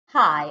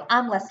Hi,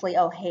 I'm Leslie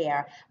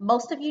O'Hare.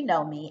 Most of you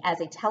know me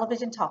as a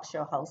television talk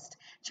show host,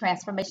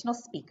 transformational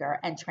speaker,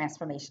 and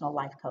transformational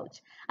life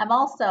coach. I'm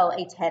also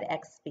a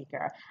TEDx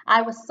speaker.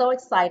 I was so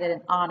excited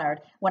and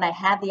honored when I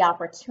had the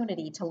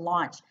opportunity to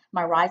launch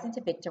my Rising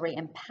to Victory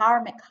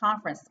Empowerment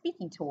Conference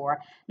speaking tour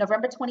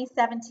November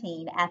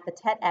 2017 at the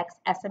TEDx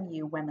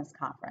SMU Women's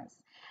Conference.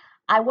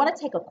 I want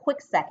to take a quick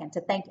second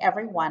to thank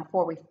everyone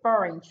for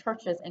referring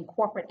churches and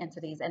corporate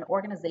entities and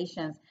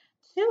organizations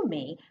to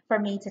me for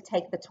me to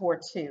take the tour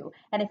to.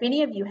 And if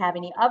any of you have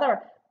any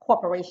other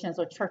corporations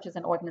or churches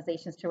and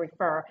organizations to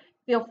refer,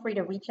 feel free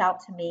to reach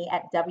out to me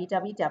at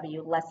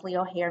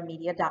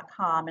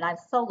www.leslieoharemedia.com. And I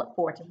so look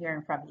forward to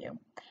hearing from you.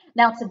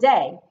 Now,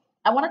 today,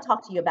 I want to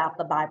talk to you about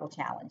the Bible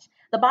Challenge.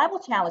 The Bible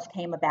Challenge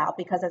came about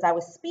because as I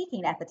was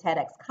speaking at the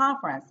TEDx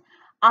conference,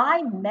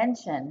 I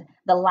mentioned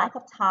the lack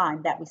of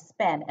time that we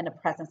spend in the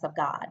presence of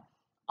God.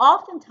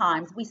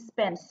 Oftentimes, we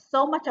spend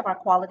so much of our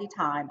quality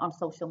time on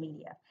social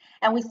media,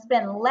 and we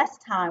spend less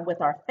time with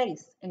our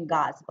face in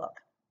God's book.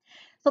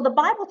 So, the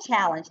Bible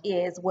Challenge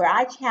is where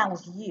I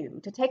challenge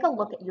you to take a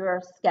look at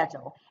your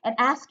schedule and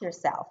ask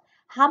yourself,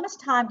 how much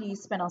time do you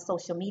spend on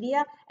social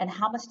media and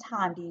how much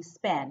time do you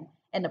spend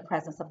in the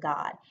presence of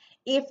God?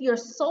 If your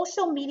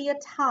social media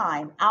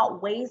time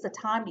outweighs the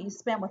time that you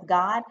spend with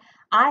God,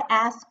 I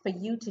ask for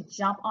you to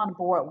jump on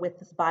board with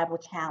this Bible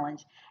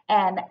challenge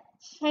and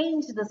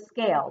change the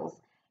scales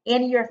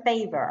in your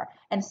favor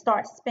and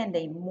start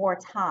spending more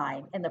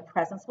time in the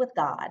presence with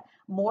God,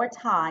 more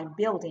time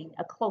building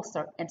a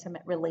closer,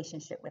 intimate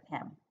relationship with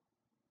Him.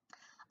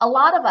 A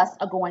lot of us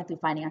are going through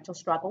financial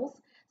struggles.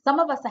 Some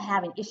of us are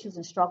having issues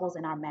and struggles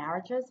in our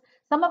marriages.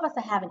 Some of us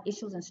are having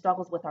issues and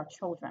struggles with our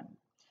children.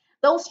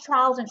 Those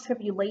trials and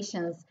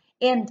tribulations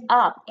end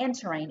up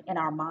entering in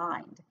our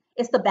mind.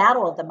 It's the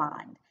battle of the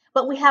mind.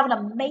 But we have an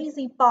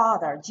amazing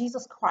Father,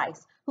 Jesus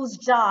Christ, whose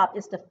job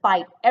is to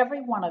fight every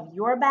one of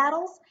your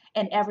battles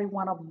and every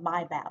one of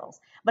my battles.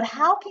 But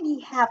how can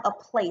He have a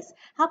place?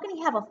 How can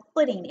He have a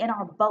footing in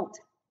our boat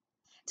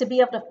to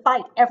be able to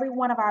fight every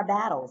one of our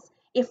battles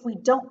if we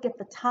don't get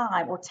the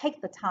time or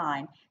take the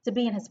time to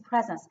be in His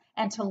presence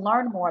and to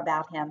learn more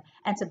about Him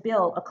and to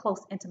build a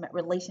close, intimate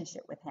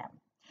relationship with Him?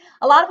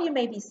 A lot of you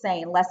may be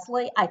saying,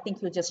 Leslie, I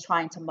think you're just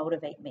trying to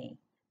motivate me.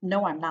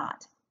 No, I'm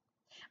not.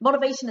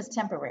 Motivation is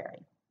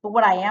temporary. But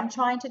what I am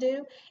trying to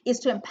do is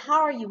to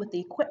empower you with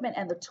the equipment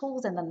and the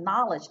tools and the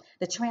knowledge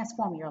to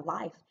transform your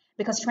life,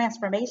 because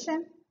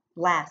transformation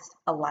lasts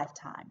a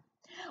lifetime.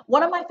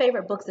 One of my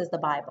favorite books is the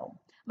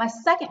Bible. My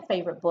second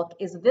favorite book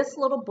is this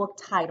little book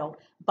titled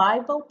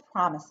Bible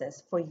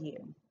Promises for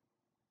You.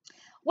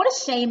 What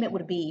a shame it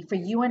would be for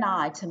you and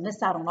I to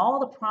miss out on all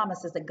the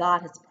promises that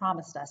God has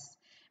promised us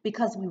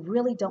because we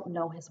really don't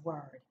know His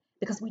word,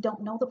 because we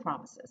don't know the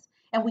promises.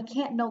 And we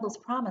can't know those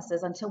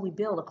promises until we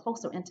build a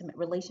closer, intimate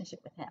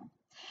relationship with Him.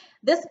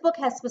 This book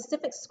has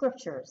specific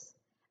scriptures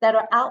that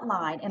are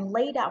outlined and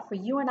laid out for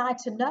you and I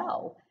to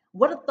know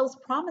what those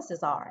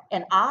promises are.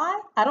 And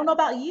I don't know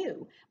about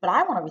you, but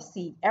I want to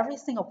receive every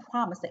single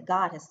promise that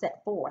God has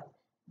set forth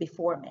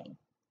before me.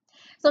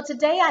 So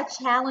today I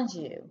challenge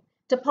you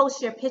to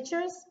post your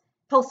pictures,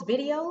 post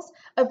videos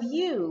of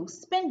you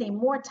spending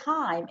more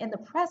time in the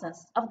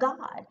presence of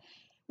God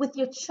with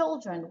your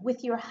children,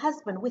 with your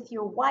husband, with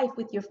your wife,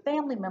 with your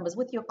family members,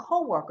 with your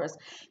coworkers.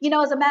 You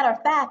know, as a matter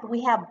of fact,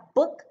 we have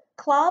book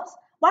clubs.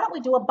 Why don't we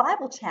do a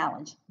Bible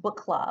challenge book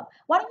club?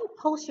 Why don't you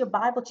post your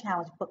Bible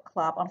challenge book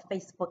club on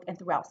Facebook and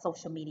throughout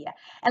social media?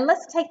 And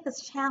let's take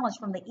this challenge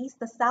from the east,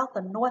 the south,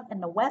 the north,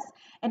 and the west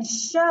and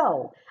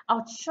show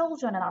our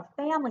children and our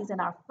families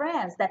and our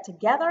friends that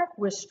together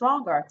we're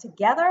stronger.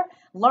 Together,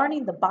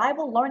 learning the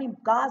Bible, learning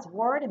God's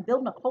word, and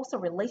building a closer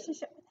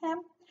relationship with Him,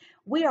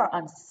 we are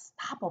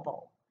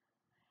unstoppable.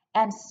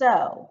 And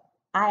so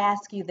I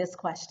ask you this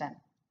question.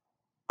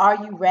 Are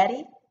you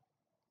ready?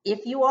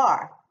 If you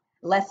are,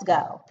 let's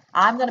go.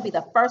 I'm going to be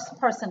the first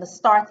person to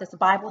start this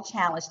Bible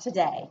challenge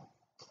today.